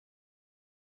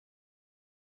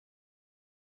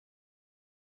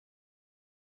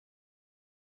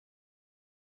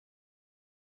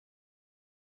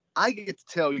I get to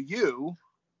tell you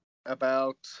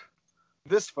about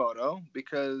this photo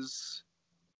because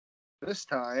this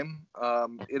time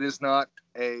it is not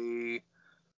a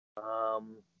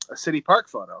city park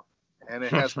photo, and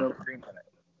it has no green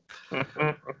in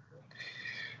it.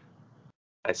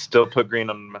 I still put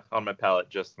green on my palette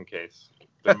just in case.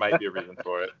 There might be a reason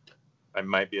for it. I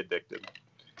might be addicted.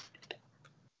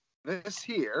 This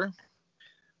here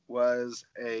was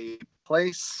a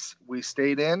place we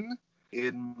stayed in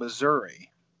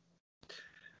Missouri.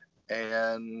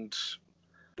 And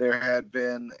there had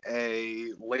been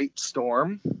a late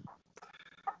storm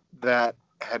that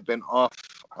had been off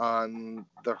on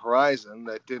the horizon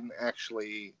that didn't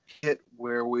actually hit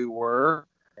where we were.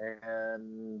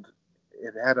 And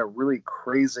it had a really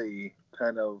crazy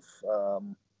kind of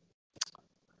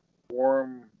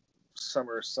warm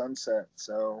summer sunset.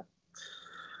 So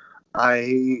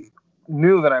I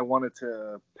knew that I wanted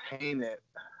to paint it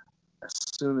as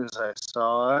soon as I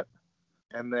saw it.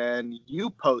 And then you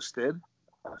posted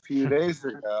a few days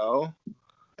ago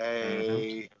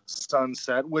a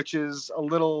sunset, which is a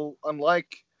little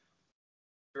unlike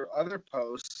your other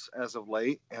posts as of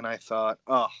late. And I thought,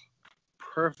 oh,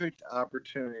 perfect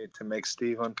opportunity to make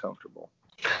Steve uncomfortable.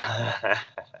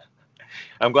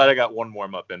 I'm glad I got one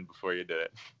warm up in before you did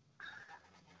it.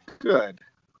 Good.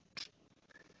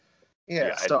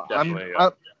 Yeah, so definitely.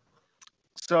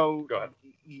 So go ahead.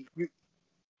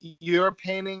 You're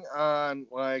painting on,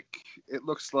 like, it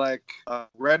looks like a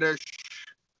reddish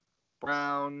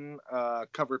brown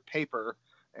covered paper,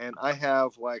 and I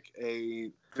have like a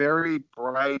very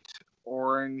bright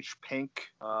orange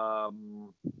pink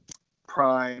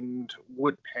primed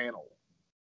wood panel.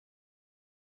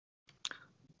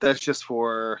 That's just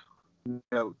for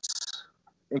notes,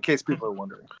 in case people are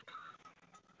wondering.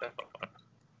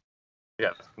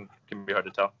 Yeah, it can be hard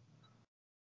to tell.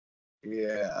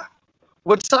 Yeah.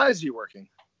 What size are you working?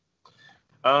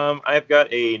 I've got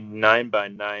a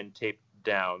 9x9 taped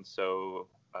down, so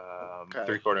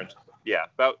 3/4 inch. Yeah,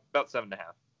 about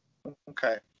 7.5.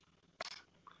 Okay.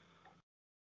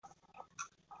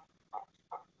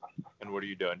 And what are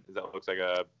you doing? That looks like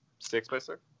a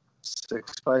 6x6?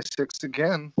 6x6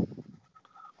 again.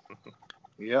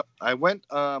 Yep. I went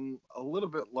a little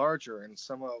bit larger in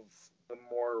some of the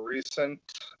more recent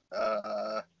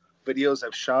videos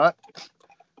I've shot,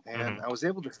 and I was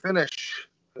able to finish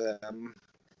them.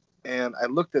 And I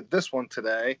looked at this one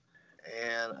today,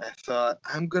 and I thought,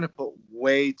 I'm going to put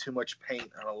way too much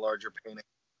paint on a larger painting.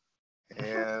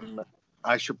 And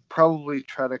I should probably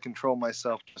try to control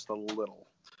myself just a little.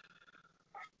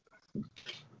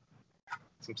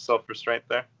 Some self-restraint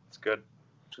there. It's good.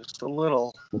 Just a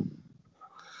little.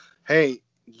 Hey,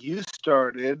 you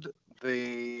started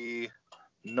the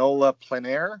NOLA Plein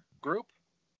Air group?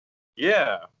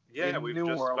 Yeah, we've New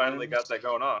just Orleans, finally got that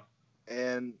going on.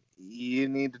 And you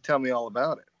need to tell me all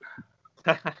about it.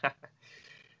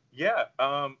 Yeah,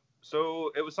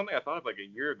 so it was something I thought of like a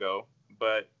year ago,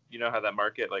 but you know how that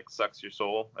market like sucks your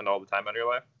soul and all the time out of your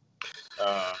life?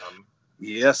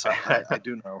 Yes, I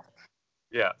do know.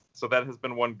 Yeah, so that has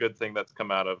been one good thing that's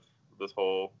come out of this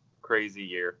whole crazy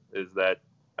year, is that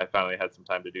I finally had some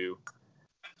time to do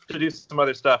some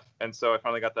other stuff, and so I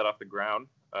finally got that off the ground.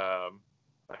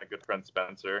 My good friend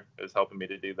Spencer is helping me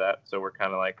to do that, so we're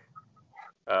kind of like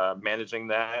managing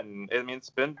that, and I mean, it's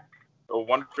been a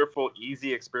wonderful,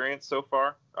 easy experience so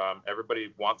far.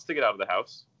 Everybody wants to get out of the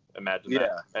house. Imagine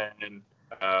that, and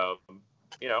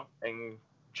you know, and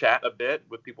chat a bit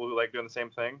with people who like doing the same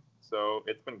thing. So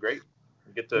it's been great.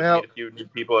 You get to meet a few new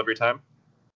people every time.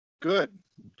 Good.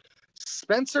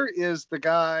 Spencer is the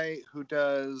guy who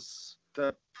does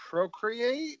the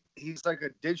Procreate. He's like a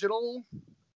digital.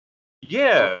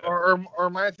 Yeah. Or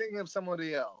am I thinking of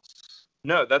somebody else?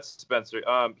 No, that's Spencer.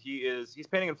 He's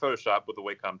painting in Photoshop with a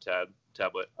Wacom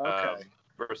tablet. Okay.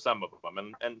 For some of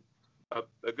them, and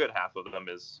a good half of them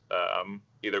is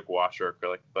either gouache or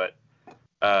acrylic. But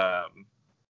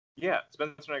yeah,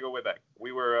 Spencer and I go way back.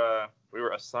 We were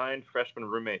assigned freshman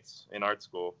roommates in art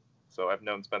school, so I've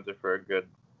known Spencer for a good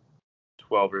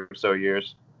 12 or so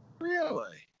years.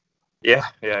 Really?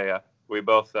 Yeah. We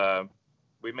both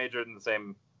we majored in the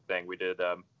same thing. We did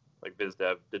like biz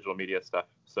dev, digital media stuff.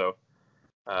 So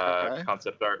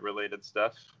concept art related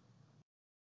stuff.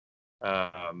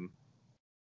 So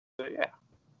yeah,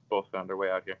 both found our way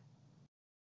out here.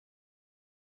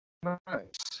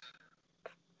 Nice.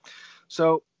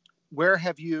 So, where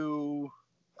have you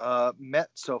met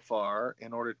so far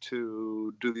in order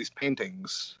to do these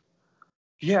paintings?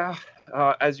 Yeah,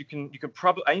 as you can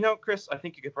probably, Chris, I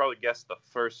think you could probably guess the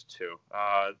first two,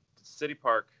 City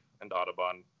Park and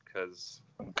Audubon, because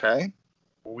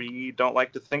we don't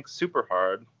like to think super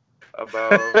hard,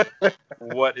 about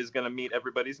what is going to meet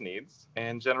everybody's needs,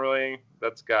 and generally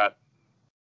that's got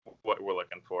what we're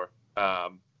looking for.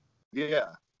 Yeah.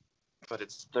 But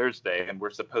it's Thursday, and we're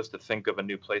supposed to think of a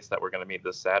new place that we're going to meet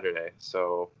this Saturday.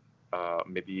 So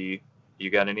maybe you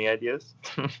got any ideas?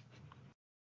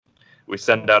 We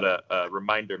send out a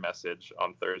reminder message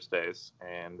on Thursdays,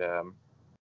 and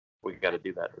we got to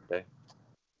do that today.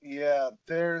 Yeah,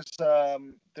 there's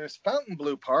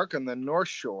Fontainebleau Park on the North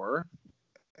Shore,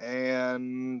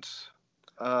 and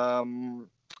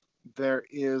there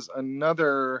is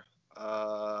another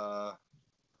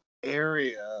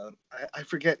area. I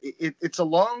forget. It's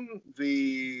along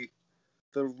the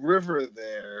river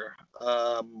there.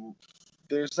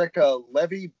 There's like a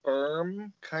levee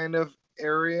berm kind of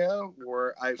area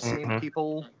where I've seen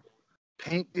people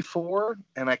paint before,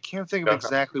 and I can't think of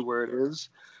exactly where it is.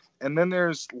 And then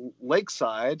there's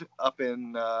Lakeside up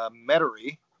in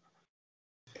Metairie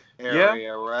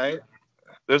area, right?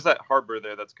 There's that harbor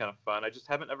there that's kind of fun. I just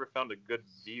haven't ever found a good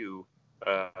view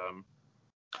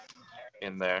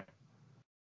in there.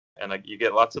 And like you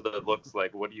get lots of the looks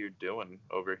like, what are you doing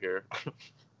over here?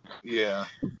 Yeah.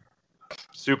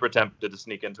 Super tempted to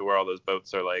sneak into where all those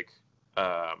boats are like,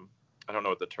 I don't know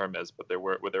what the term is, but they're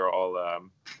all out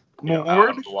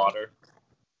of the water.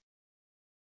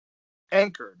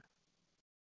 Anchored.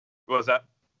 What was that?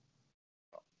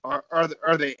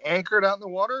 Are they anchored out in the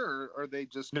water, or are they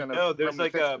just kind of? No, there's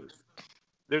like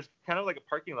there's kind of like a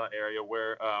parking lot area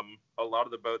where a lot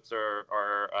of the boats are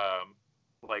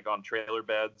like on trailer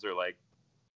beds or like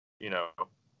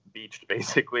beached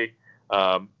basically,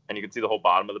 and you can see the whole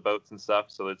bottom of the boats and stuff.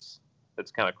 So it's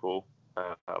kind of cool,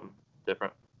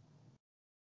 different.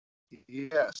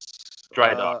 Yes.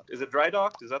 Dry dock. Is it dry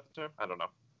docked? Is that the term? I don't know.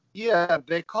 Yeah,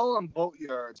 they call them boat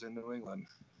yards in New England.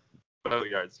 Boat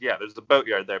yards. Yeah, there's a boat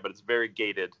yard there, but it's very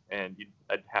gated, and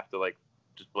I'd have to like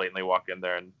just blatantly walk in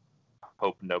there and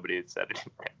hope nobody said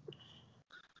anything.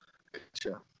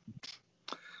 Gotcha.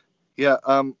 Yeah,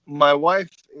 my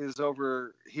wife is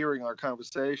overhearing our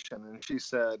conversation, and she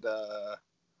said a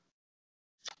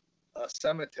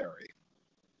cemetery.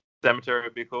 Cemetery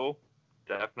would be cool,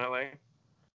 definitely.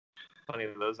 Plenty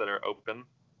of those that are open,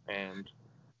 and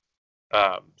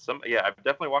I've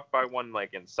definitely walked by one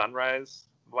like in sunrise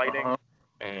lighting,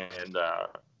 and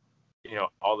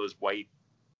all those white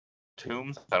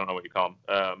tombs. I don't know what you call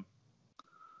them.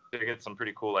 They get some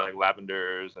pretty cool like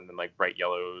lavenders and then like bright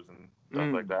yellows and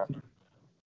stuff like that.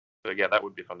 So yeah, that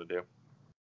would be fun to do.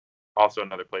 Also,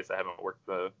 another place I haven't worked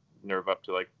the nerve up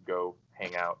to like go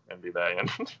hang out and do that in.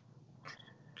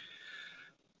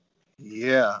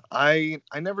 Yeah, I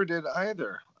never did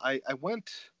either. I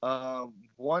went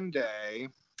one day,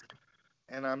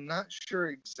 and I'm not sure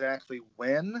exactly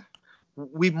when.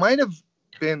 We might have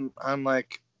been on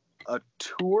like a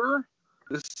tour.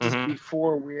 This is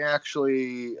before we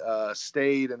actually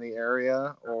stayed in the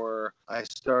area or I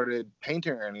started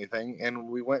painting or anything. And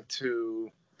we went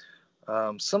to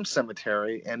some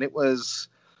cemetery, and it was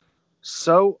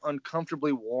so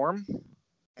uncomfortably warm,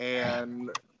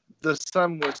 and the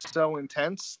sun was so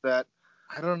intense that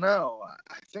I don't know.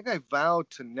 I think I vowed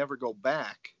to never go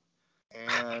back,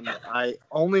 and I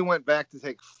only went back to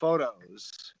take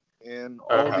photos in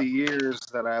all the years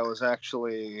that I was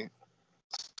actually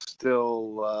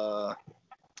still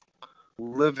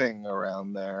living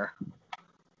around there.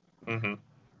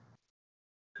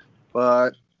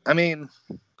 But I mean,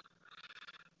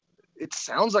 it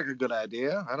sounds like a good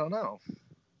idea. I don't know.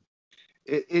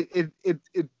 It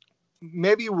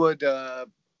maybe would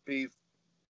be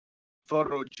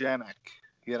photogenic,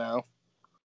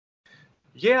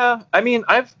 Yeah, I mean,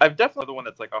 I've definitely the one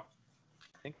that's like off.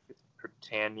 I think it's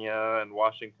Britannia and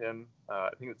Washington.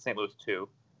 I think it's St. Louis too.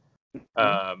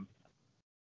 I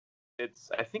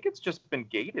think it's just been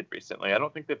gated recently. I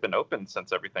don't think they've been open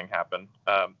since everything happened.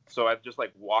 So I've just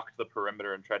like walked the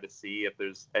perimeter and tried to see if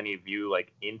there's any view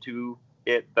like into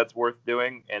it that's worth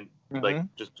doing, and like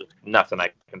just nothing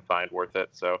I can find worth it.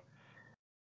 So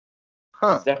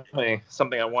it's definitely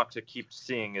something I want to keep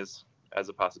seeing as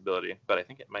a possibility, but I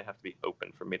think it might have to be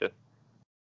open for me to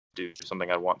do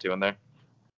something I want to in there.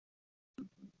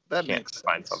 That makes sense.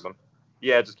 Find something.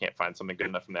 Yeah, I just can't find something good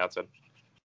enough from the outside.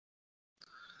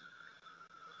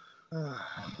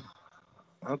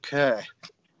 Okay.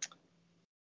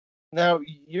 Now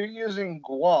you're using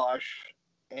gouache,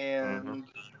 and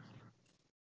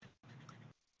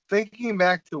thinking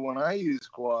back to when I used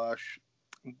gouache,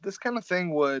 this kind of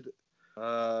thing would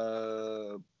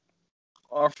offer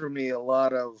me a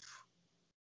lot of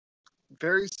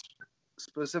very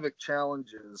specific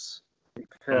challenges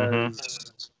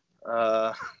because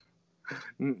now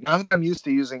that I'm used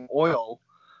to using oil,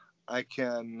 I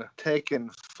can take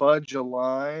and fudge a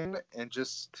line and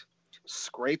just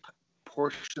scrape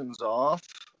portions off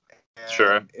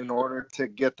Sure. in order to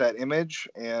get that image.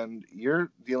 And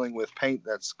you're dealing with paint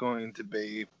that's going to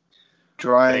be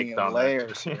drying Baked in on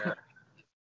layers there. here.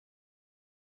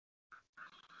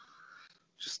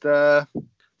 Just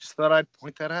thought I'd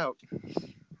point that out.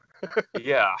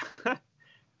 Yeah.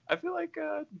 I feel like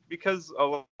because a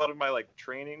lot of my like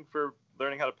training for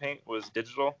learning how to paint was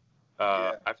digital,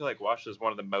 Yeah. I feel like wash is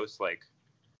one of the most like,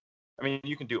 I mean,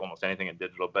 you can do almost anything in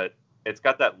digital, but it's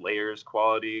got that layers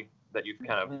quality that you can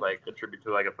kind of like attribute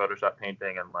to like a Photoshop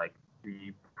painting, and like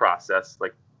the process,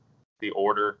 like the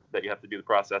order that you have to do the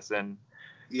process in.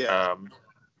 Yeah.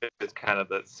 It's kind of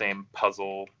the same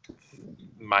puzzle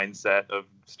mindset of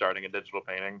starting a digital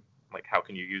painting. Like, how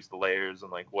can you use the layers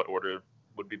and like what order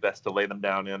would be best to lay them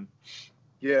down in?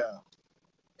 Yeah.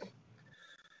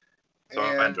 So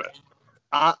I enjoy And it.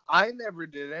 I never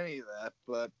did any of that,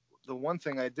 but the one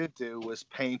thing I did do was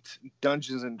paint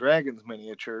Dungeons and Dragons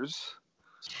miniatures.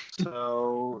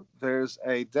 So there's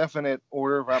a definite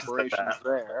order of operations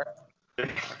there.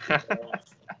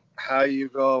 How you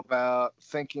go about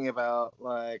thinking about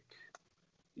like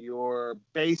your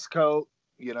base coat,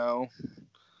 you know,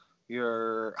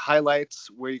 your highlights,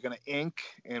 where you're going to ink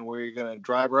and where you're going to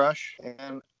dry brush.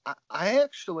 And I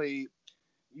actually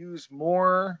use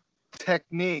more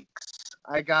techniques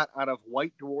I got out of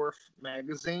White Dwarf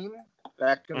magazine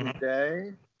back in the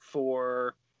day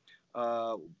for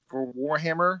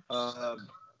Warhammer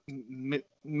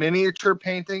miniature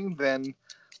painting than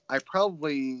I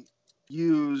probably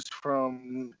used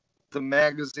from the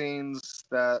magazines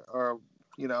that are,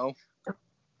 you know, the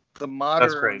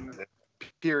That's crazy. modern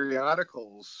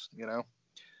periodicals, you know.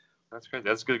 That's crazy.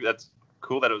 That's good. That's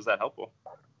cool that it was that helpful.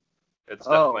 It's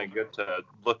definitely good to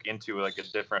look into like a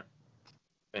different,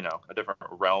 you know, a different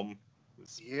realm.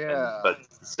 Yeah. But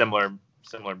similar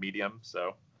medium.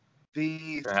 So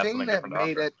the thing that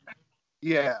made it,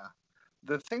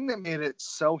 the thing that made it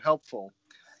so helpful,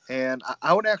 and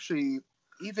I would actually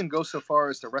even go so far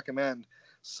as to recommend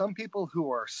some people who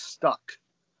are stuck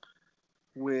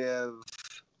with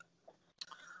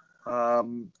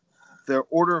their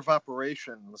order of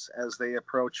operations as they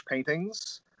approach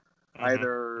paintings,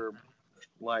 either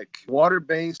like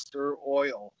water-based or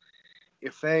oil.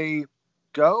 If they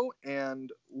go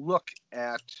and look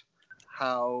at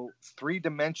how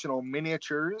three-dimensional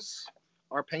miniatures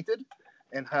are painted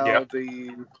and how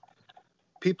the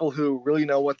people who really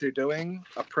know what they're doing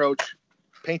approach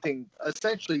painting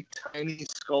essentially tiny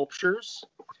sculptures,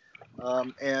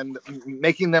 and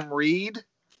making them read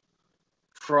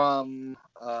from,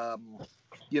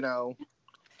 you know,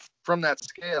 from that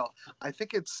scale, I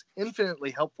think it's infinitely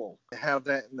helpful to have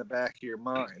that in the back of your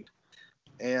mind.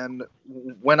 And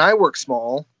when I work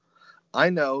small, I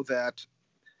know that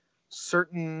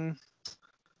certain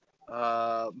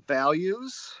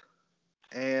values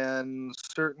and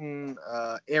certain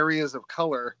areas of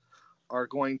color are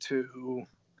going to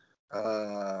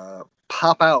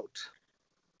pop out,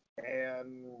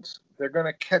 and they're going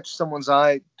to catch someone's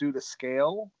eye due to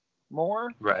scale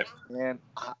more. Right. And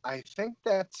I think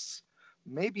that's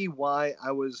maybe why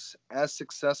I was as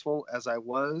successful as I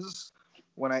was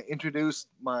when I introduced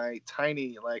my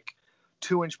tiny, like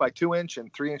 2-inch by 2-inch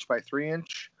and 3-inch by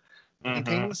 3-inch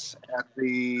paintings at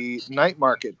the night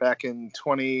market back in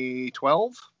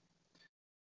 2012.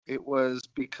 It was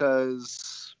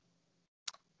because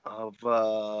of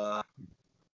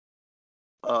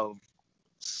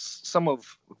some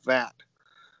of that.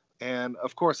 And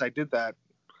of course, I did that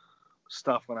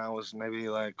stuff when I was maybe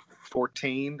like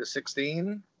 14 to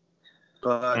 16,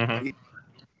 but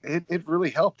it really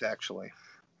helped actually.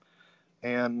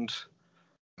 And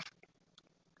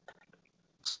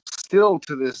still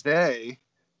to this day,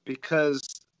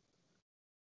 because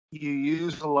you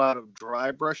use a lot of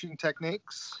dry brushing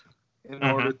techniques in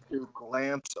order to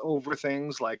glance over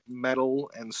things like metal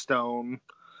and stone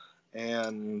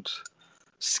and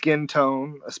skin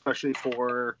tone, especially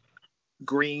for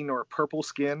green or purple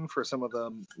skin for some of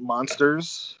the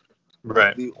monsters,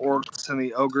 like the orcs and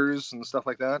the ogres and stuff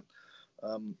like that.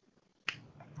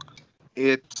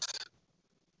 It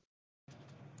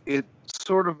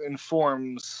sort of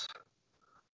informs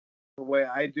the way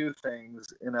I do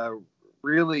things in a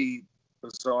really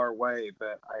bizarre way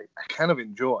that I kind of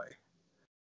enjoy.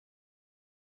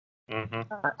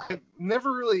 I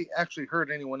never really actually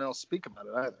heard anyone else speak about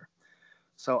it either.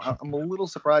 So I'm a little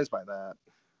surprised by that.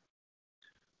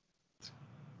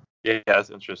 Yeah, that's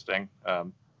interesting.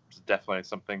 It's definitely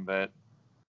something that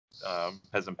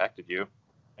has impacted you,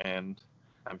 and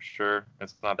I'm sure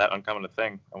it's not that uncommon a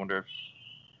thing. I wonder if,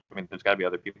 I mean, there's got to be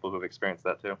other people who've experienced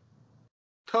that too.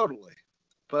 Totally.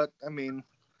 But I mean,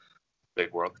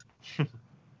 Big world.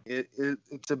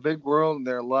 it's a big world, and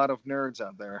there are a lot of nerds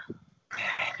out there.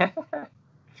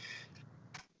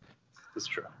 It's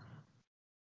true.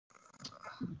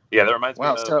 Yeah, that reminds me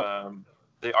Wow. of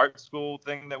the art school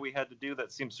thing that we had to do.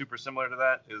 That seems super similar to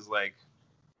that. Is like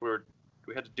we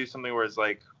had to do something where it's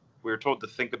like we were told to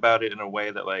think about it in a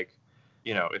way that, like,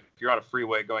 you know, if you're on a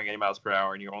freeway going 80 miles per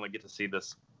hour and you only get to see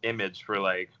this image for,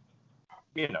 like,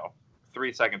 you know,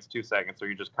 3 seconds, 2 seconds, or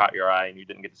you just caught your eye and you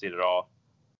didn't get to see it at all.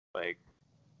 Like,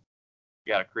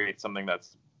 you got to create something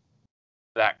that's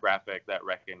that graphic, that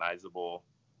recognizable,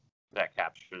 that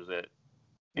captures it.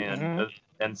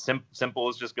 And simple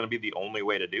is just going to be the only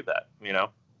way to do that, you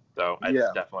know? So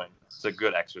Yeah. it's a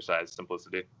good exercise,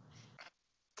 simplicity.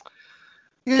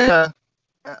 Yeah.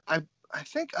 I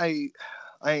think I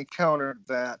encountered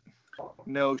that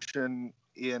notion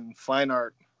in fine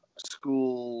art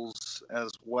schools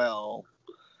as well.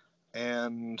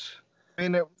 And I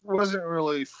mean, it wasn't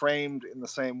really framed in the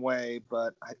same way,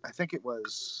 but I think it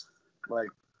was like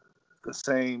the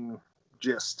same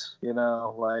gist, you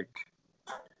know, like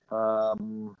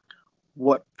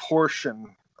what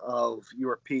portion of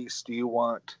your piece do you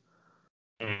want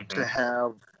to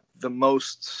have the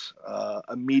most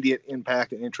immediate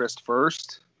impact and interest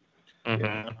first?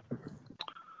 Yeah.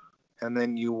 And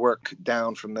then you work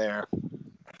down from there.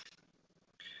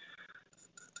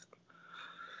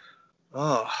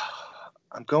 Oh,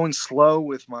 I'm going slow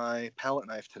with my palette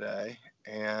knife today,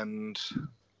 and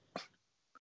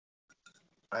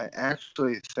I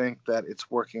actually think that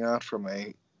it's working out for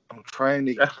me. I'm trying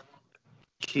to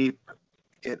keep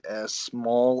it as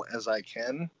small as I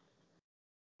can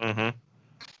and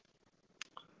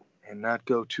not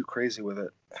go too crazy with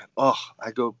it. Oh,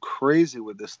 I go crazy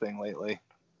with this thing lately.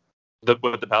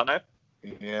 With the palette knife?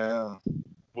 Yeah.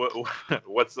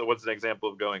 What's an example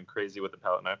of going crazy with the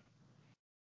palette knife?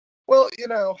 Well, you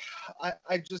know,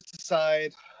 I just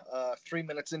decide 3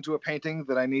 minutes into a painting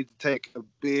that I need to take a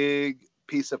big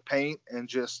piece of paint and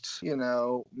just, you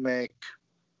know, make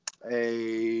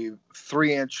a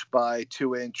 3-inch by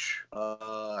 2-inch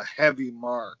heavy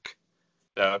mark.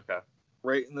 Oh, okay.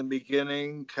 Right in the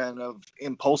beginning, kind of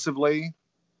impulsively.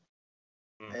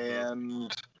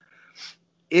 And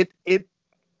it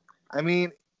I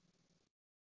mean,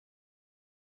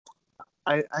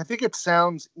 I think it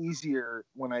sounds easier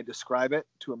when I describe it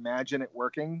to imagine it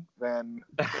working than.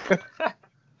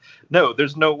 No,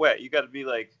 there's no way. You got to be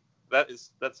like, that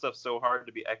stuff's so hard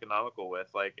to be economical with,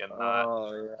 like, and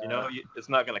not, you know, it's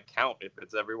not going to count if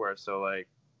it's everywhere. So, like,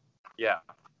 yeah,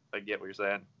 I get what you're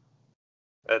saying.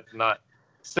 It's not,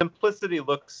 simplicity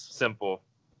looks simple.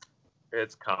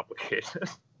 It's complicated.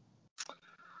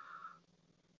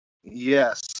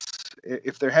 Yes.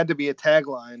 If there had to be a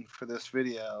tagline for this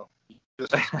video,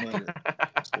 just made it,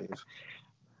 Steve.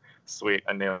 Sweet,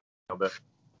 I nailed it.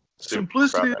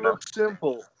 Simplicity looks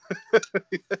simple.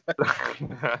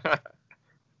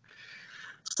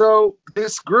 So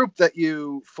this group that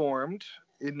you formed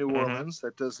in New Orleans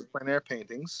that does the plein air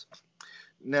paintings,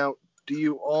 now, do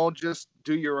you all just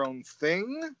do your own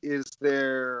thing? Is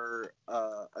there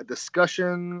a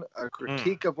discussion, a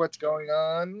critique of what's going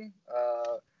on?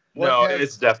 No,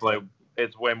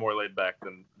 it's way more laid back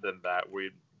than that.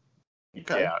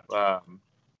 Yeah,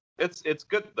 it's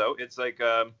good though. It's like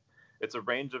it's a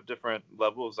range of different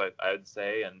levels, I'd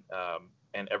say,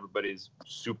 and everybody's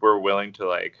super willing to,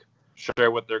 like,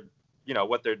 share what they're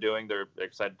doing. They're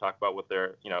excited to talk about what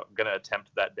they're, you know, gonna attempt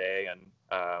that day, and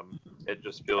it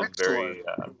just feels very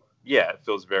it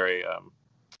feels very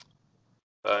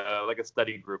like a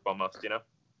study group almost, you know.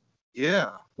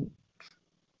 Yeah,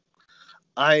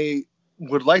 I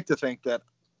would like to think that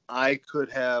I could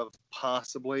have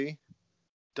possibly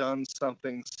done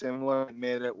something similar and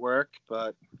made it work,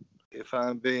 but if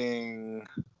I'm being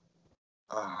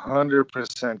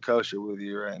 100% kosher with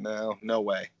you right now, no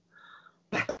way.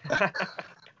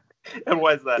 And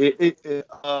why is that? It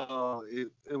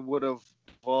would have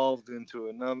evolved into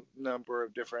a number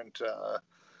of different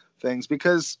things,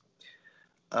 because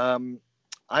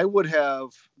I would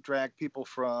have dragged people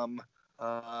from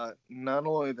not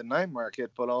only the night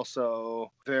market, but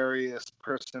also various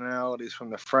personalities from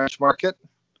the French market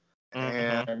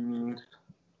and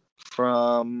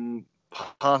from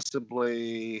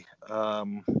possibly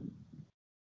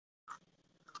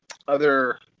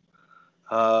other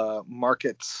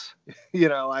markets. You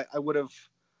know, I would have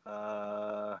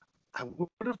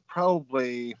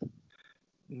probably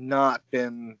not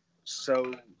been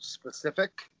so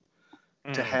specific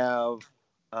to have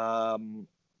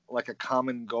like a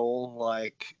common goal,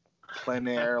 like plein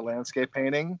air landscape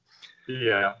painting.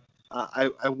 Yeah.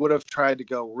 I would have tried to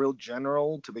go real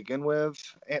general to begin with.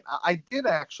 And I did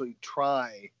actually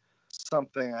try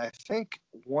something, I think,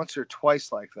 once or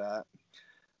twice like that.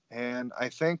 And I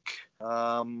think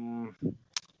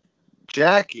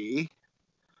Jackie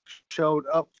showed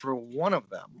up for one of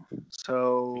them.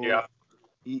 So Yeah.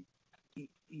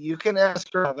 you can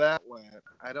ask her how that went.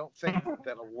 I don't think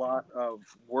that a lot of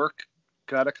work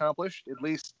got accomplished, at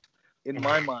least in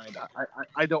my mind.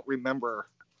 I don't remember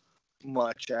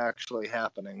much actually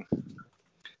happening.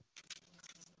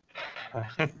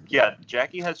 Yeah,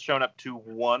 Jackie has shown up to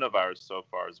one of ours so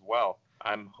far as well.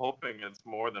 I'm hoping it's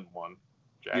more than one,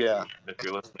 Jackie, Yeah. if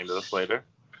you're listening to this later.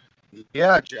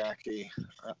 Yeah, Jackie.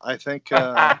 I think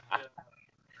I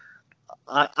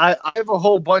have a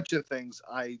whole bunch of things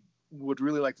I would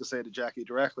really like to say to Jackie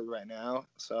directly right now.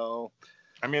 So,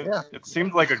 I mean, yeah. it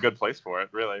seems like a good place for it,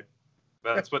 really.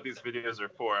 That's what these videos are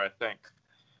for, I think.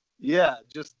 Yeah,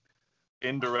 just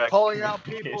Indirect calling out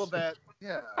people that,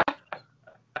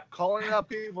 calling out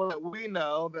people that we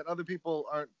know that other people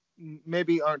aren't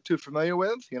too familiar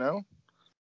with, you know?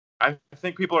 I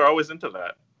think people are always into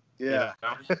that. Yeah. You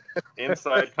know?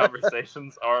 Inside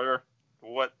conversations are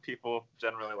what people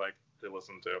generally like to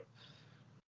listen to.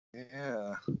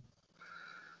 Yeah.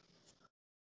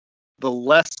 The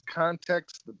less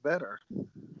context, the better.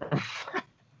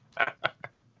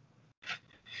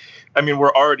 I mean,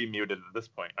 we're already muted at this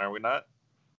point, are we not?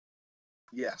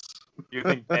 Yes. You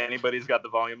think anybody's got the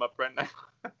volume up right now?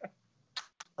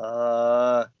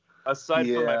 Aside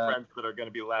from my friends that are going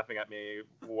to be laughing at me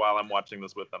while I'm watching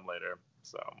this with them later.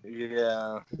 So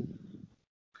yeah.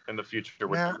 In the future,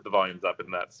 we'll keep the volumes up in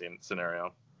that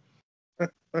scenario.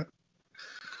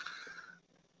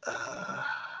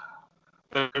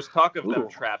 There's talk of them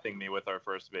trapping me with our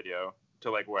first video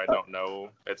to like where I don't know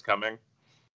it's coming.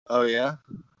 Oh yeah.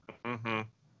 Mm-hmm.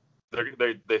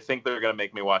 They think they're gonna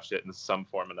make me watch it in some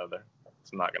form or another.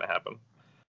 It's not gonna happen.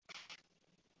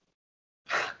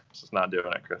 Just not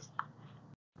doing it, Chris.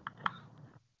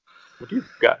 What do you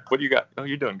got? What do you got? Oh,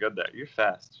 you're doing good there. You're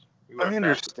fast. I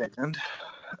understand.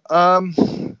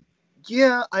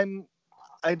 Yeah,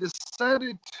 I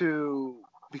decided to,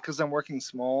 because I'm working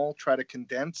small, try to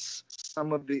condense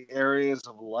some of the areas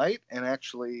of light and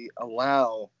actually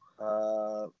allow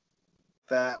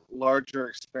that larger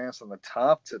expanse on the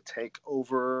top to take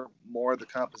over more of the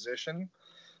composition.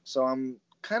 So I'm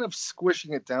kind of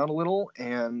squishing it down a little,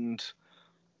 and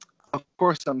of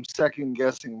course I'm second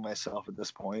guessing myself at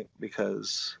this point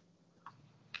because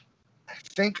I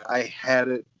think I had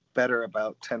it better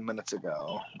about 10 minutes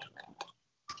ago.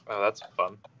 Oh, that's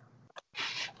fun.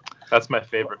 That's my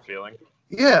favorite feeling.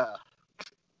 Yeah.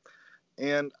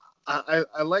 And I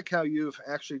like how you've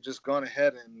actually just gone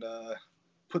ahead and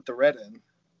put the red in.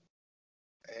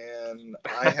 And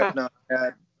I have not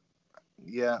had,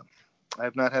 I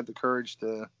have not had the courage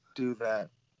to do that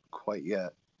quite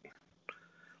yet.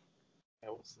 Yeah,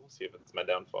 we'll see if it's my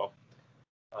downfall.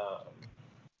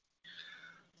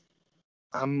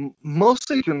 I'm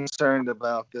mostly concerned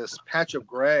about this patch of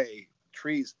gray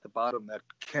trees at the bottom that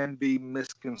can be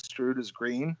misconstrued as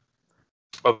green.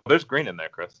 Oh, there's green in there,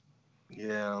 Chris.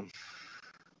 Yeah.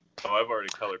 Oh, I've already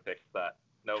color picked that.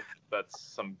 Nope, that's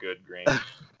some good green.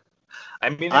 I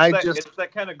mean, it's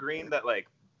that kind of green that like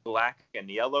black and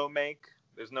yellow make.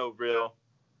 There's no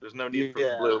need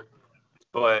for blue,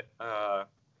 but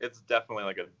it's definitely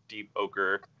like a deep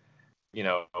ochre,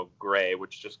 gray,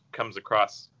 which just comes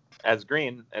across as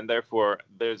green, and therefore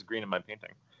there's green in my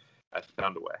painting. I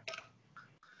found a way.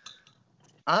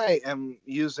 I am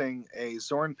using a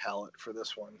Zorn palette for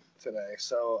this one today,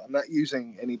 so I'm not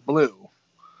using any blue.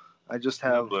 I just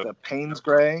have the Payne's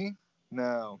Gray.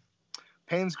 No.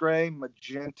 Payne's Gray,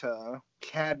 Magenta,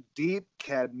 Cad Deep,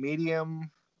 Cad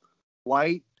Medium,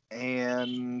 White,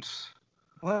 and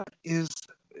what is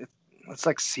it? It's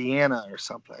like Sienna or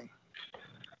something.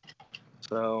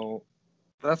 So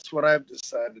that's what I've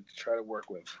decided to try to work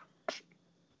with.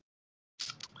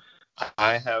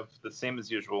 I have the same as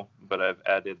usual, but I've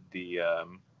added the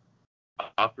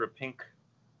Opera Pink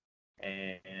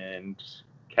and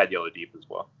Cad Yellow Deep as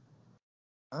well.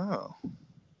 Oh.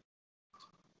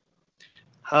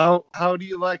 How do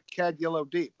you like Cad Yellow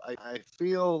Deep? I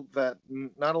feel that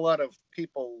not a lot of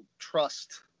people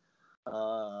trust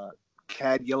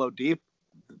Cad Yellow Deep.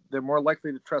 They're more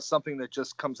likely to trust something that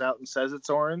just comes out and says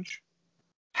it's orange.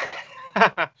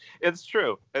 It's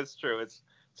true. It's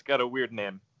got a weird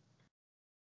name.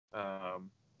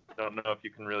 Don't know if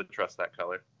you can really trust that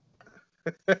color.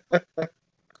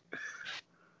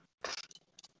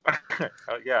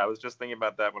 Yeah, I was just thinking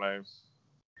about that when I was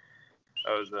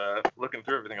looking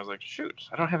through everything. I was like, shoot,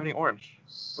 I don't have any orange.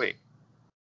 Wait,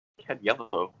 Cad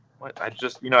Yellow. What? I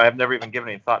just, I've never even given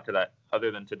any thought to that other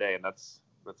than today, and that's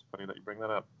funny that you bring that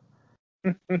up.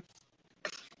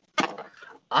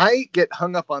 I get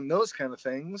hung up on those kind of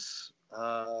things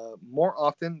more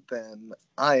often than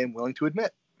I am willing to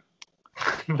admit.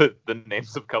 the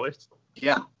names of colors?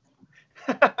 Yeah.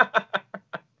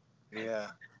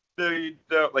 Yeah. So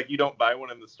you don't buy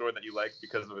one in the store that you like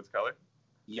because of its color?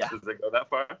 Yeah. Does it go that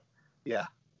far? Yeah.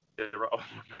 Oh,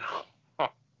 no.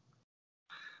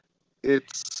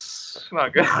 It's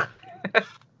not good.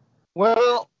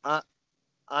 Well,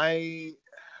 Are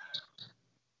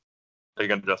you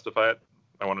going to justify it?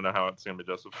 I want to know how it's going to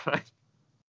be justified.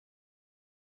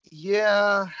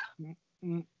 Yeah.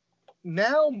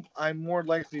 Now I'm more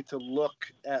likely to look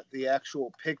at the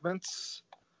actual pigments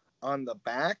on the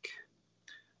back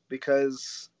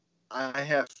because I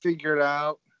have figured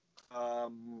out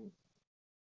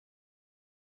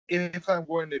if I'm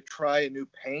going to try a new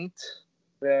paint,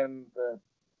 then the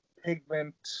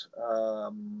pigment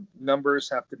numbers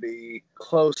have to be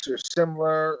close or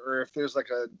similar, or if there's like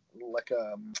a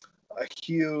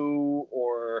hue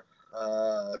or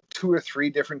 2 or 3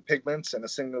 different pigments in a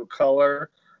single color,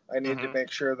 I need to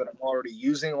make sure that I'm already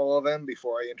using all of them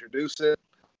before I introduce it,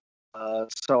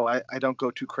 so I don't go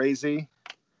too crazy.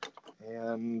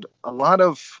 And a lot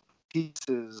of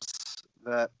pieces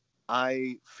that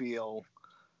I feel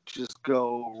just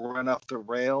go run off the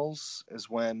rails is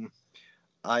when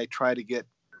I try to get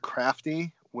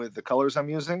crafty with the colors I'm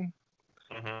using.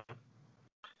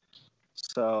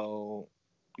 So,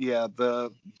 yeah,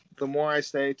 the more I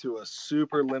stay to a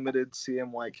super limited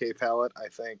CMYK palette, I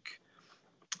think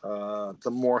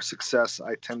the more success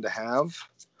I tend to have,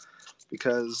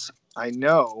 because I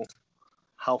know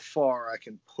how far I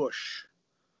can push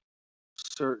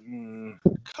certain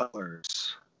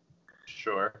colors.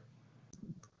 Sure.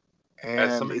 And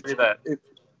as somebody that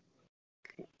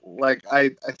like I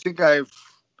think I've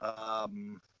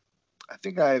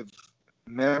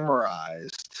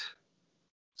memorized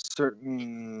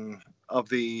certain of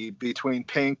the between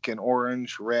pink and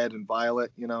orange, red and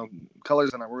violet, colors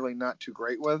that I'm really not too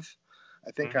great with.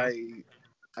 I think I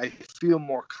feel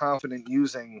more confident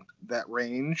using that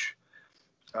range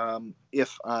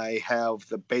if I have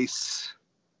the base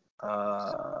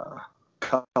colors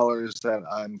that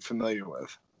I'm familiar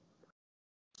with.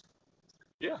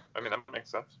 Yeah, I mean, that makes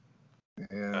sense.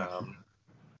 Yeah.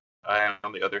 I,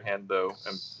 on the other hand, though,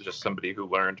 am just somebody who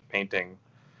learned painting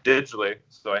digitally,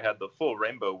 so I had the full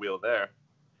rainbow wheel there.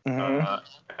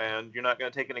 And you're not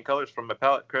going to take any colors from my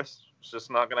palette, Chris. It's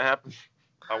just not going to happen.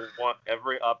 I want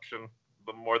every option.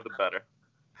 The more, the better.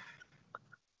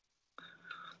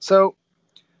 So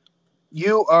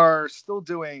you are still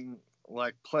doing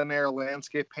like plein air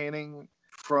landscape painting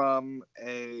from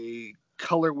a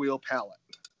color wheel palette.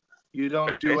 You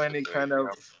don't do any kind of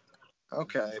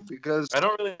okay, because I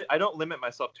don't limit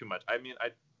myself too much. I mean,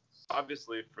 I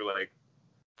obviously for like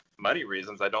money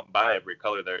reasons I don't buy every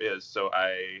color there is, so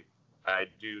I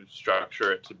do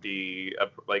structure it to be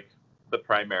like the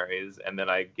primaries, and then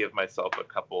I give myself a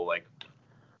couple like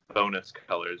bonus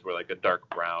colors where like a dark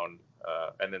brown,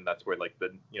 and then that's where like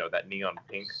the that neon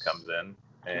pink comes in,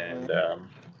 and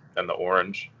the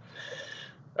orange.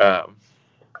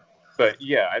 But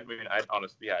yeah, I mean, I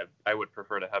honestly, I would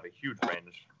prefer to have a huge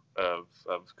range of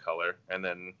color, and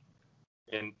then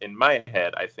in my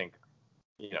head, I think,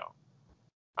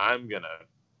 I'm gonna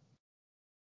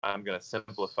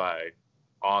simplify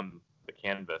on the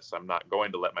canvas. I'm not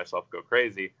going to let myself go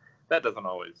crazy. That doesn't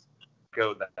always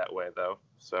go that way though.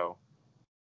 So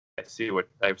I see where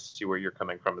you're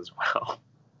coming from as well.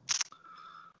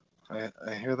 I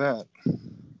hear that.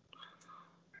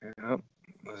 Yep.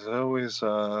 There's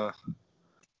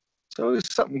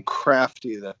always something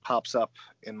crafty that pops up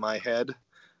in my head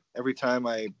every time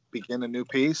I begin a new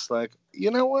piece. Like, you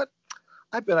know what?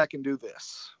 I bet I can do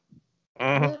this.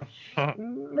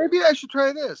 Maybe I should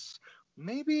try this.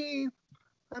 Maybe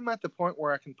I'm at the point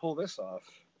where I can pull this off.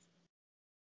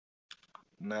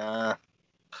 Nah.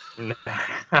 No.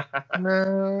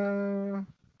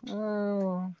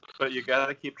 Oh. But you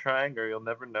gotta keep trying, or you'll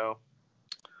never know.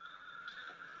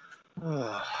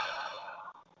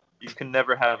 You can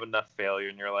never have enough failure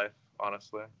in your life,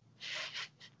 honestly.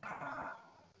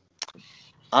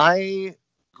 I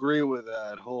agree with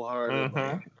that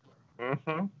wholeheartedly.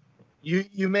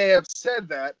 You may have said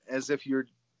that as if you're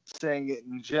saying it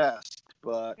in jest,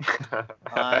 but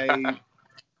I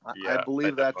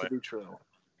believe that to be true.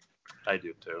 I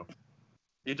do too.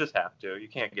 You just have to. You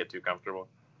can't get too comfortable.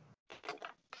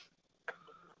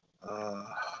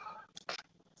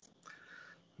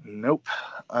 Nope.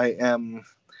 I am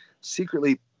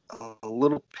secretly a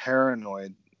little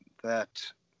paranoid that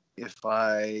if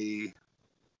I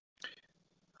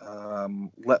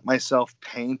let myself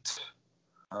paint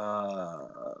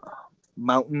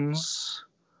mountains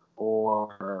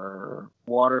or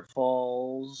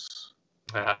waterfalls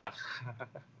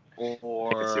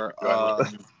or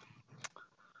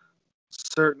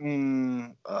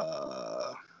certain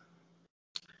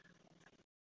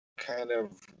kind of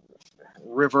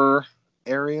river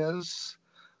areas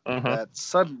that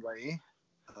suddenly,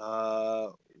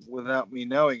 without me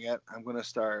knowing it, I'm going to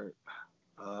start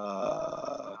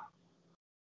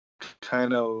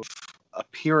kind of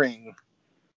appearing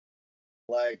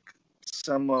like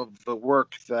some of the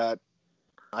work that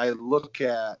I look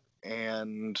at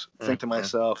and think to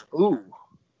myself, ooh,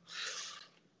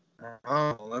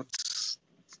 oh,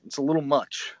 it's a little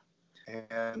much.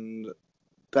 And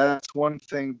that's one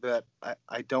thing that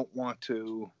I don't want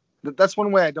to, that's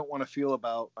one way I don't want to feel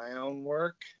about my own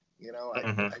work. You know,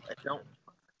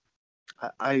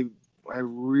 I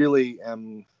really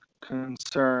am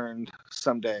concerned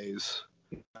some days.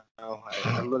 You know,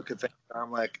 I look at things and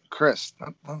I'm like, Chris,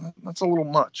 that's a little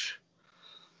much.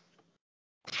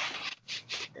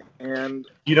 And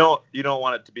you don't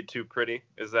want it to be too pretty.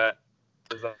 Is that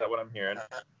what I'm hearing?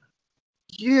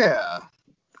 Yeah,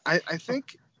 I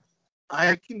think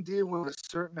I can deal with a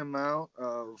certain amount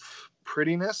of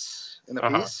prettiness in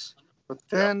a piece, but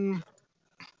then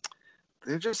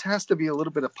there just has to be a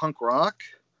little bit of punk rock,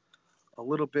 a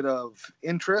little bit of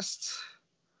interest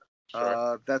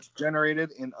that's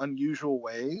generated in unusual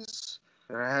ways.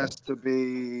 There has to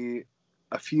be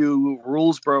a few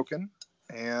rules broken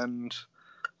and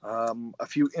a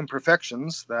few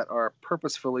imperfections that are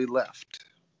purposefully left.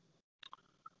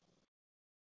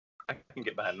 I can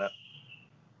get behind that.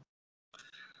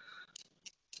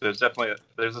 There's definitely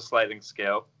there's a sliding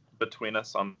scale between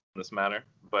us on this matter,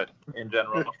 but in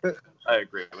general, I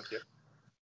agree with you.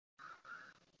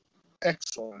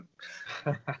 Excellent.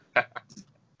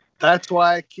 That's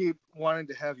why I keep wanting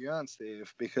to have you on,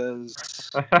 Steve,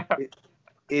 because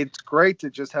it's great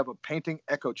to just have a painting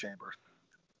echo chamber.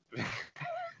 Yeah.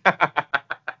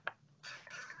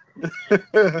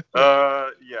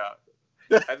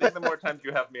 I think the more times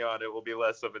you have me on, it will be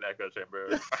less of an echo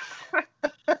chamber.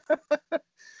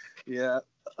 Yeah.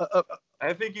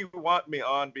 I think you want me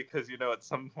on because, you know, at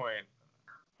some point,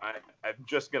 I'm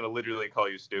just going to literally call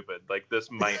you stupid. Like, this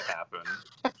might happen.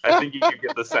 I think you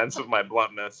get the sense of my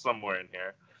bluntness somewhere in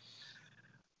here.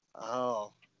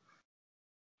 Oh.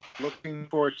 Looking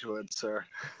forward to it, sir.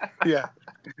 Yeah.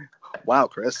 Wow,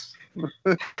 Chris.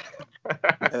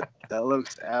 that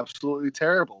looks absolutely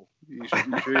terrible. You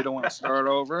sure you don't want to start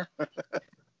over?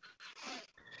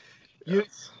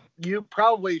 You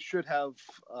probably should have,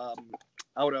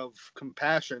 out of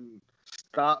compassion,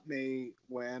 stopped me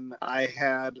when I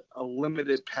had a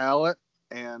limited palette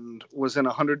and was in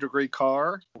a 100-degree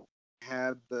car.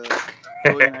 Had the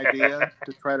brilliant idea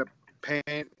to try to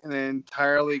paint an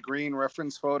entirely green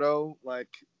reference photo, like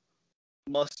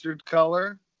mustard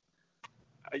color.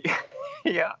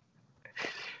 Yeah.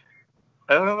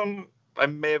 I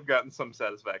may have gotten some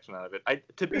satisfaction out of it.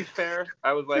 To be fair,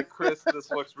 I was like, Chris, this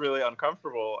looks really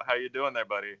uncomfortable. How you doing there,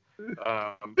 buddy? But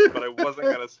I wasn't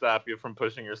going to stop you from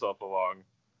pushing yourself along.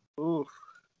 Ooh.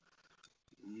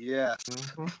 Yes.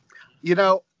 Mm-hmm. You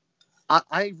know,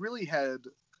 I really had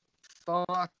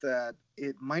thought that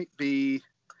it might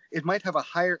have a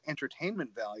higher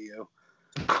entertainment value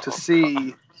to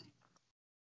see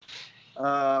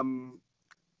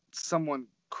someone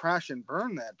crash and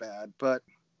burn that bad. But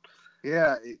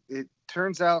yeah, it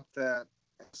turns out that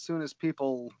as soon as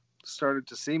people started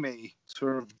to see me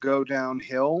sort of go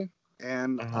downhill,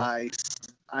 and I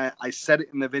said it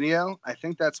in the video, I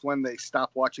think that's when they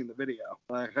stopped watching the video.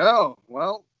 Like, oh,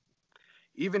 well,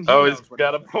 even he knows he's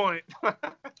got a point.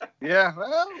 Yeah,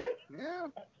 well, yeah.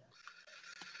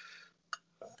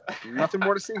 Nothing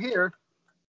more to see here.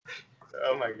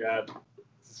 Oh my god,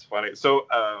 this is funny. So,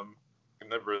 I've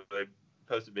never really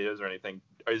posted videos or anything.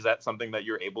 Is that something that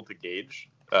you're able to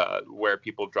gauge where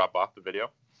people drop off the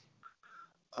video?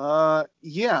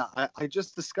 Yeah, I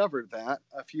just discovered that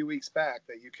a few weeks back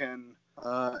that you can.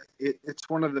 It's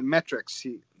one of the metrics.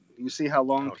 You see how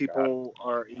long people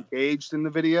are engaged in the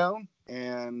video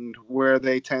and where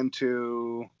they tend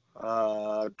to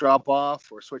drop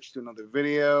off or switch to another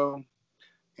video,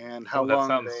 and how long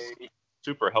sounds they.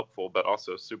 Super helpful, but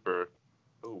also super.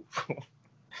 Ooh.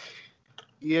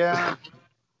 Yeah.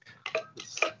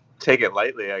 Take it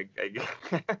lightly, I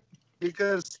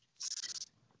Because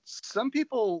some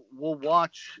people will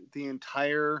watch the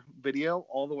entire video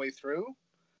all the way through,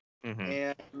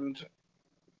 and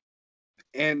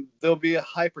there'll be a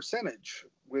high percentage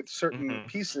with certain Mhm.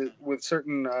 pieces, with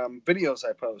certain videos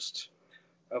I post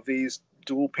of these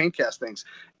dual PaintCast things.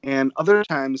 And other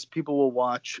times people will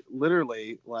watch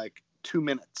literally like 2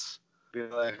 minutes. Be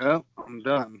like, oh, I'm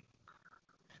done.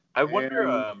 I wonder,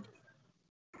 And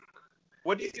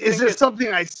what do you is think it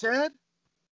something I said?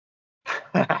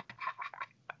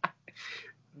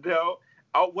 No.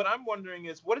 What I'm wondering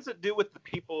is, what does it do with the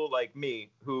people like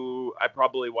me who I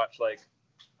probably watch like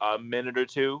a minute or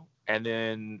two and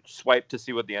then swipe to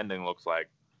see what the ending looks like?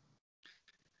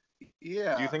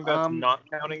 Yeah. Do you think that's not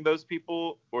counting those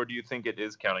people, or do you think it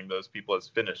is counting those people as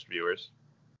finished viewers?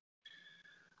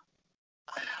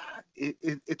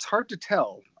 It's hard to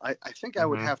tell. I think I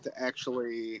would Mhm. have to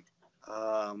actually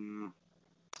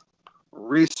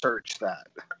research that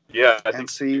Yeah, and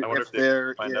see I wonder if if they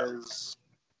there find out. is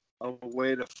a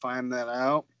way to find that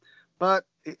out. But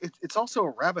it's also a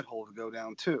rabbit hole to go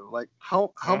down too. Like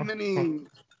how many?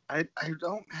 I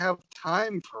don't have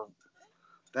time for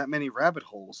that many rabbit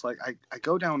holes. Like I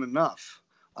go down enough.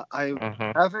 I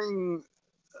Mhm. having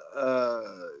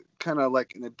kind of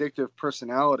like an addictive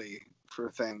personality for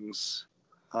things.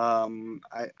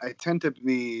 I tend to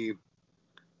be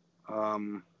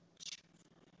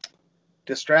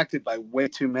distracted by way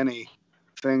too many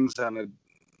things on a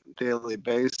daily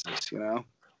basis, you know?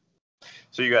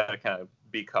 So you got to kind of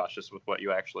be cautious with what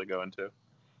you actually go into.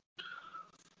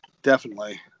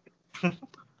 Definitely.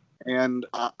 And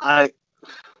I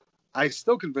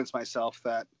still convince myself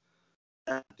that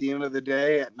at the end of the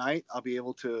day, at night, I'll be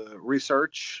able to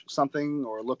research something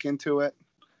or look into it.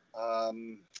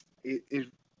 It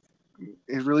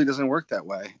really doesn't work that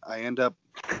way. I end up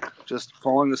just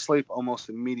falling asleep almost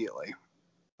immediately.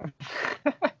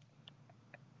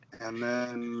 And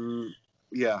then,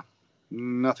 yeah,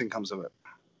 nothing comes of it.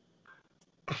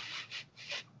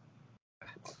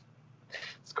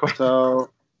 It's quite. So,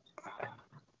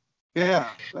 yeah,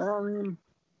 I mean,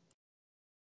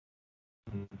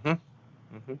 Mhm.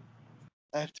 Mhm.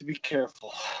 I have to be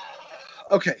careful.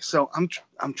 Okay, so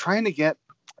I'm trying to get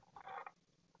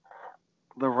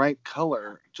the right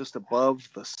color just above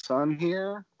the sun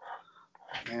here,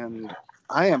 and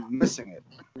I am missing it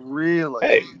really.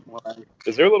 Hey, Like,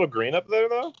 is there a little green up there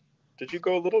though? Did you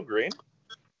go a little green,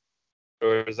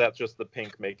 or is that just the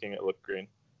pink making it look green?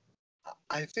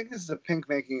 I think this is the pink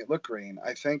making it look green.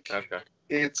 I think Okay.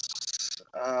 it's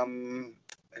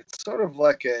sort of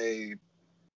like a,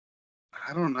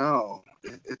 I don't know.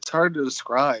 It's hard to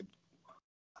describe.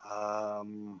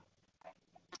 Um,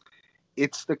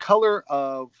 it's the color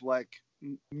of like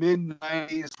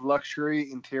mid-90s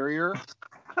luxury interior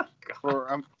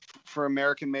for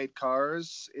American-made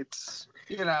cars. It's,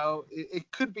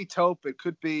 it could be taupe, it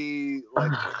could be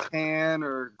like tan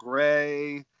or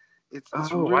gray. It's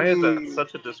Oh, why is that really,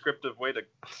 such a descriptive way to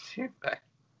do that?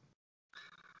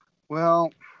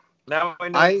 well, Now I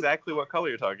know I exactly what color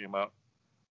you're talking about.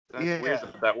 That's weird yeah.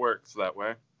 that that works that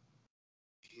way.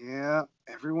 Yeah,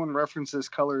 everyone references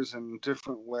colors in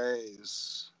different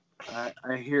ways.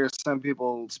 I hear some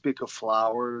people speak of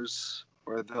flowers,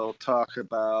 or they'll talk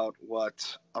about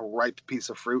what a ripe piece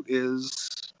of fruit is.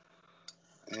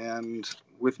 And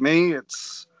with me,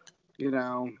 it's,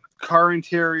 car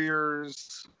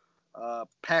interiors,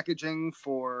 packaging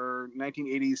for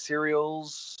 1980s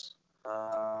cereals.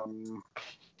 Um,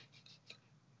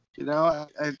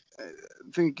 I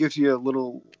think it gives you a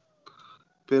little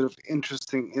bit of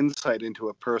interesting insight into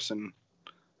a person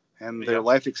and their Yeah.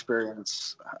 life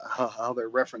experience, how they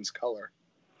reference color.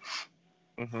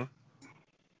 Mhm.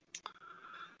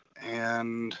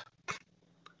 And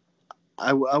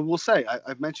I will say,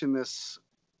 I've mentioned this,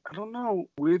 I don't know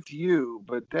with you,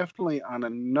 but definitely on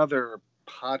another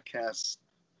podcast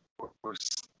or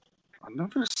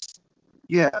another,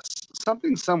 yes,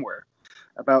 something somewhere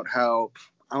about how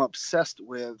I'm obsessed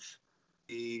with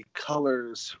the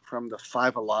colors from the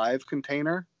Five Alive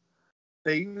container.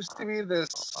 They used to be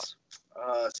this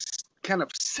uh, kind of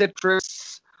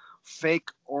citrus, fake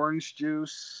orange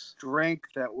juice drink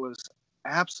that was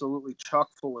absolutely chock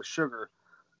full of sugar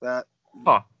that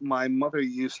Huh. my mother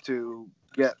used to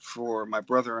get for my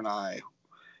brother and I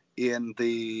in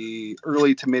the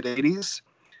early to mid 80s.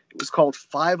 It was called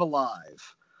Five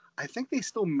Alive. I think they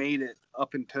still made it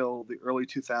up until the early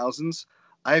 2000s.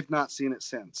 I have not seen it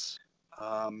since.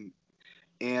 Um,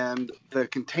 and the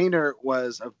container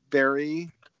was a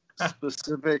very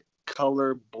specific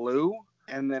color blue,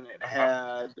 and then it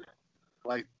Uh-huh. had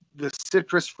like the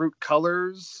citrus fruit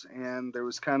colors, and there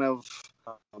was kind of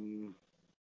um,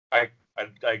 I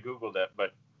googled it,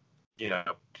 but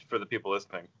for the people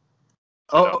listening,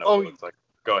 I oh don't know what oh it looks like.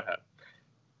 Go ahead.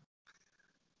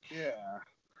 yeah,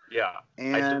 Yeah,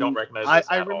 I don't and recognize I this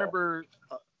I at all. remember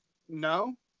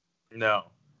No? No,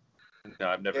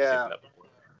 I've never seen Yeah. that before.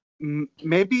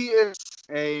 Maybe it's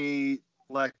a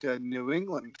New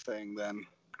England thing then.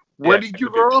 Yeah, Where it did you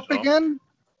could be grow up regional. again?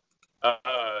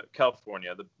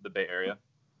 California, the Bay Area.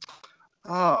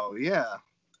 Oh, yeah.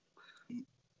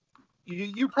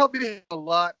 You probably had a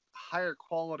lot higher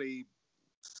quality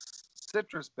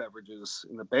citrus beverages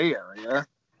in the Bay Area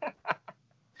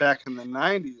back in the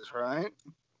 90s, right?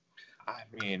 I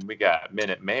mean, we got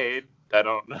Minute Maid. I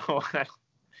don't know. I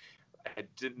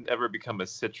didn't ever become a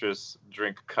citrus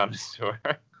drink connoisseur.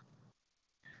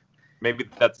 Maybe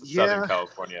that's a Southern Yeah,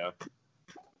 California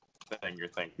thing you're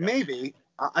thinking of. maybe.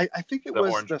 I think it The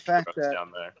was orange the fact groves that,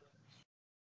 down there.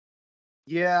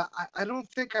 yeah, I don't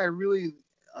think I really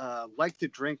like to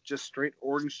drink just straight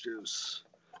orange juice.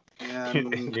 It And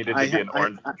needed to be an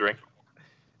orange drink.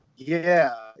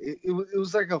 yeah, it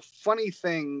was like a funny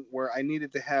thing where I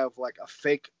needed to have like a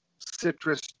fake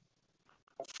citrus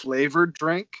flavored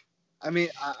drink. I mean,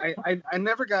 I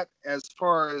never got as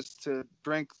far as to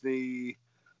drink the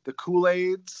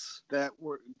Kool-Aids that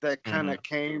kind of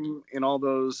came in all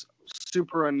those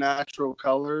super unnatural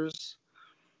colors.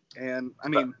 And I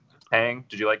mean, Tang?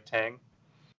 Did you like Tang?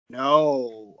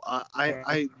 no,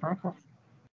 I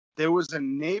there was a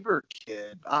neighbor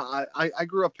kid. I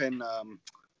grew up in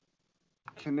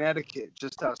Connecticut,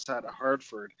 just outside of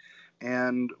Hartford,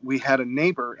 and we had a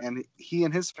neighbor, and he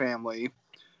and his family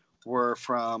were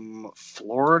from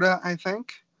Florida, I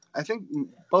think. I think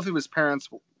both of his parents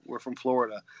were from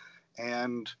Florida,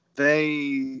 and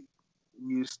they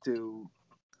used to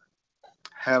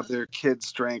have their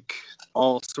kids drink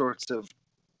all sorts of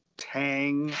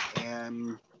Tang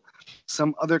and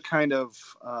some other kind of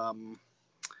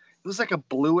it was like a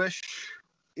bluish.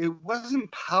 It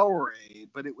wasn't Powerade,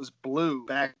 but it was blue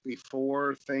back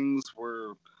before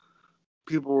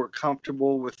people were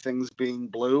comfortable with things being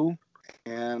blue.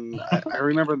 And I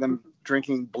remember them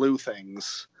drinking blue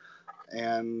things.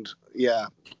 And yeah,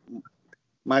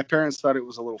 my parents thought it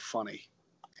was a little funny.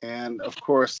 And of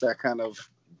course, that kind of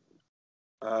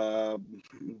uh,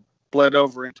 bled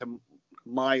over into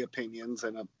my opinions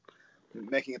and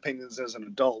making opinions as an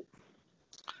adult.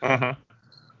 I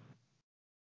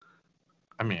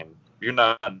mean, you're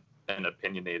not an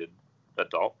opinionated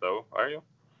adult, though, are you?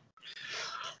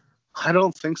 I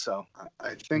don't think so.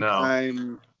 I think No.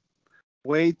 I'm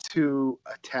way too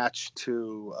attached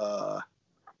to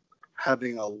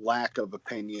having a lack of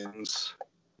opinions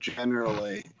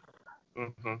generally.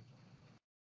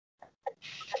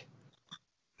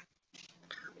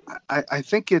 I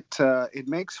think it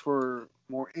makes for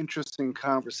more interesting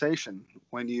conversation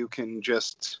when you can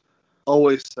just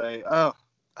always say, "Oh,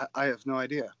 I have no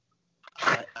idea.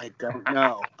 I don't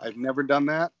know. I've never done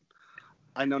that.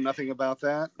 I know nothing about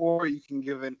that." Or you can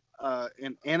give an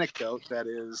anecdote that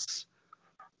is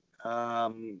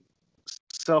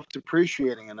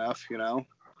self-depreciating enough,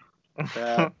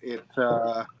 that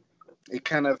it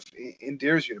kind of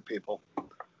endears you to people.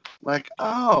 Like,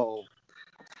 oh,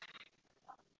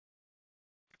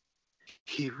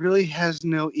 he really has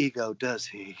no ego, does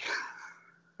he?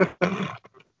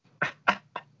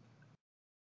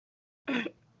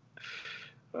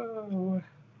 Oh.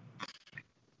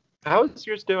 How is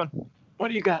yours doing? What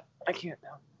do you got? I can't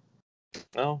tell.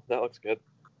 Oh, that looks good.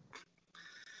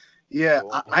 Yeah,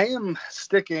 Cool. I am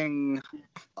sticking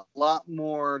a lot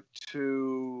more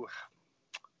to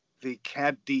the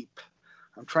CAD Deep.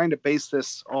 I'm trying to base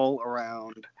this all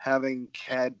around having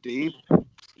CAD Deep,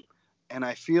 and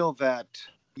I feel that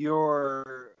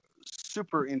your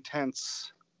super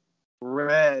intense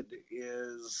red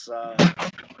is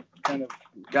kind of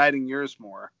guiding yours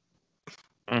more.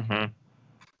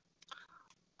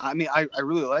 I mean, I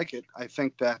really like it. I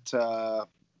think that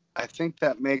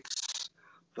makes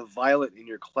the violet in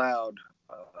your cloud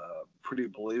pretty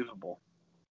believable.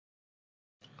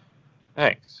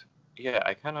 Thanks. Yeah,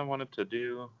 I kind of wanted to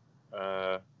do.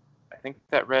 I think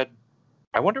that red.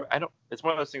 I wonder. I don't. It's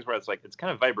one of those things where it's like it's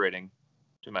kind of vibrating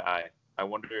to my eye. I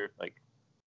wonder, like,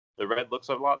 the red looks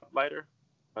a lot lighter,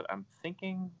 but I'm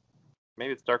thinking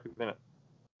maybe it's darker than it.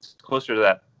 It's closer to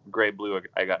that gray blue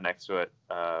I got next to it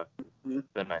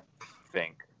than I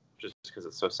think, just because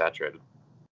it's so saturated.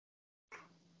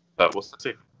 But we'll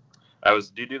see. Do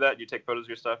you do that? Do you take photos of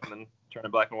your stuff and then turn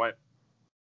it black and white?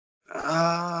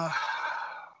 I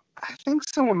think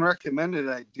someone recommended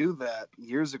I do that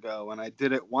years ago, and I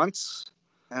did it once,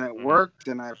 and it worked,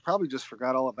 and I probably just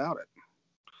forgot all about it.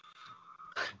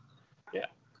 Yeah,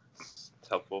 it's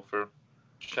helpful for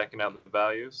checking out the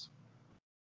values.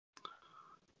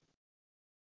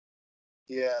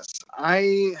 Yes,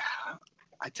 I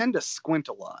tend to squint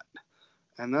a lot,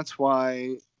 and that's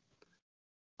why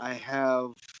I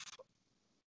have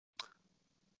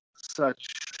such,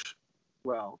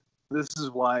 well, this is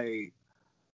why,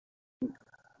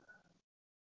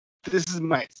 this is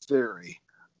my theory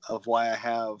of why I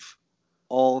have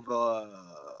all the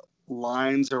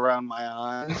lines around my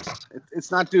eyes.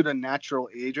 It's not due to natural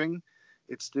aging.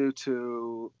 It's due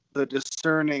to the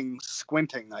discerning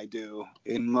squinting I do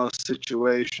in most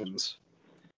situations.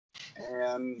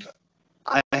 And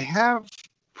I have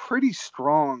pretty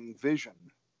strong vision.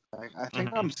 I think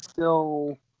I'm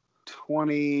still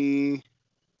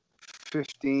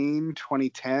 2015,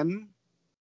 2010,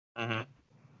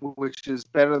 which is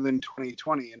better than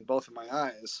 2020 in both of my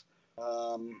eyes.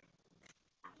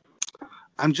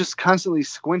 I'm just constantly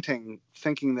squinting,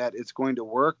 thinking that it's going to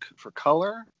work for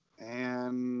color.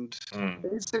 And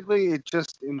basically, it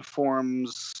just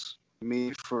informs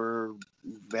me for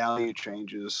value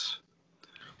changes.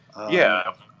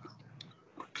 Yeah.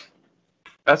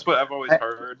 That's what I've always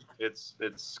heard. It's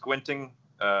squinting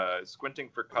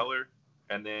for color,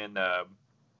 and then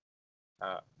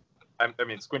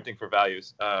squinting for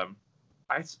values.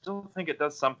 I still think it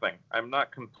does something. I'm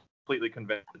not completely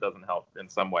convinced it doesn't help in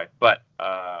some way, but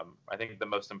I think the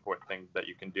most important thing that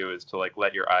you can do is to like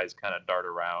let your eyes kind of dart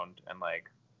around and like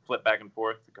flip back and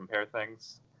forth to compare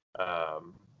things,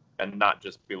 and not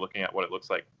just be looking at what it looks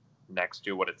like next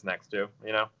to what it's next to.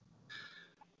 You know?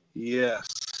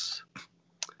 Yes.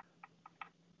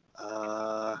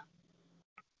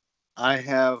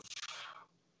 I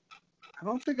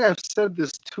don't think I've said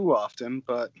this too often,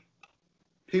 but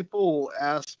people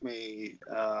ask me,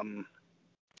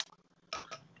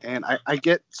 and I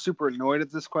get super annoyed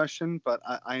at this question, but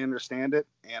I understand it,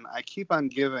 and I keep on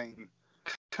giving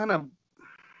kind of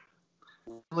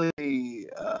really,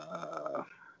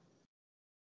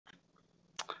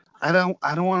 I don't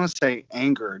want to say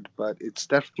angered, but it's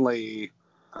definitely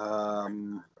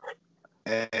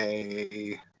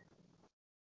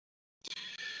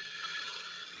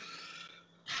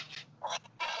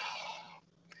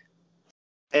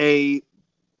a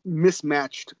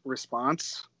mismatched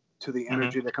response to the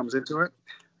energy that comes into it.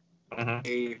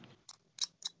 They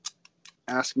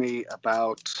ask me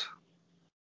about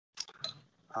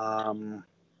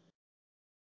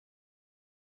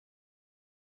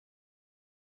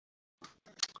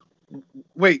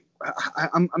wait,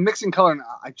 I'm mixing color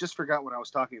now. I just forgot what I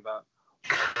was talking about.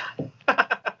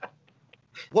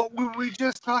 What were we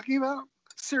just talking about?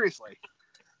 Seriously.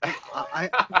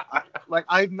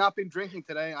 I've not been drinking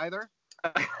today either.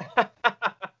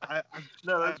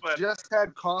 No, that's fine. Just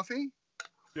had coffee.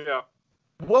 Yeah.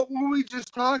 What were we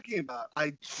just talking about?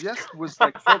 I just was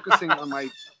like focusing on my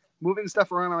moving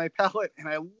stuff around on my palette, and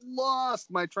I lost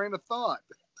my train of thought.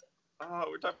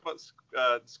 We're talking about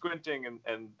squinting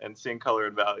and seeing color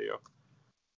and value.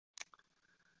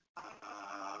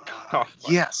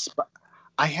 Yes, but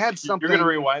I had something. You're gonna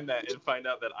rewind that and find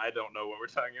out that I don't know what we're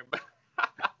talking about.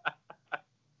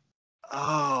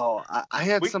 Oh, I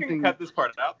had something. We can cut this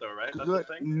part out, though, right? That's good.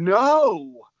 the thing?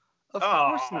 No, of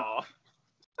course not.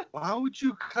 Why would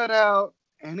you cut out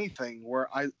anything where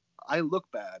I look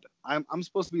bad? I'm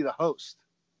supposed to be the host.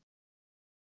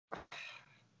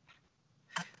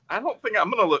 I don't think I'm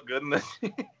gonna look good in this.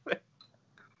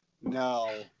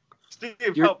 No. Steve,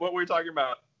 help! What were we talking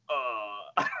about?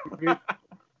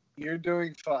 You're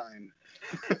doing fine.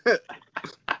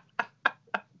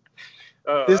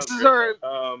 This is our.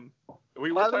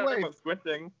 We were talking about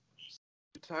squinting.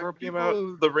 Talking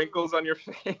about the wrinkles on your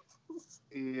face.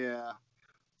 Yeah.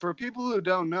 For people who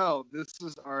don't know, this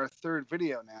is our third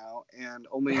video now, and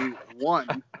only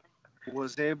one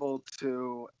was able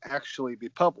to actually be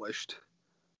published.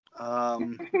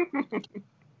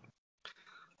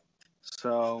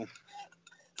 So.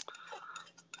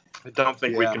 I don't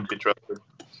think we can be trusted.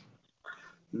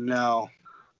 No.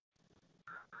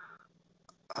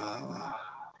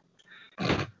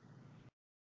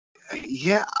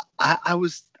 Yeah, I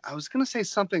was gonna say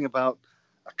something about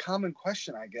a common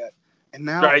question I get, and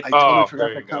now I totally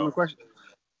forgot the common question.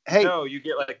 Hey, no, you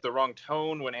get like the wrong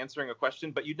tone when answering a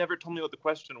question, but you never told me what the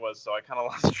question was, so I kind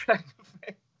of lost track of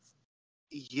it.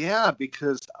 Yeah,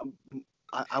 because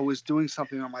I was doing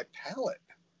something on my palette.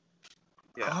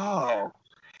 Yeah. Oh.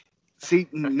 See,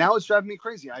 now it's driving me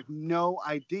crazy. I have no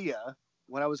idea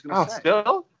what I was going to say.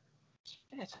 Still?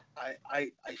 Shit. I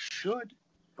should,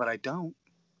 but I don't.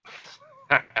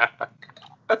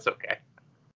 That's okay.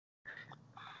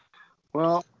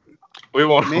 Well, we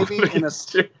won't. Maybe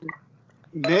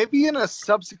in a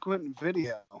subsequent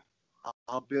video,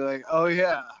 I'll be like, oh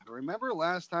yeah, remember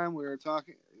last time we were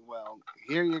talking? Well,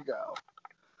 here you go.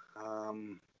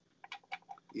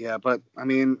 Yeah, but I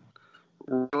mean,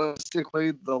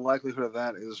 realistically, the likelihood of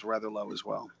that is rather low as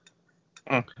well.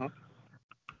 Mm-hmm.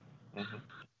 Mm-hmm.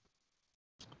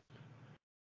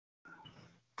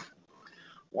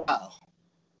 Wow.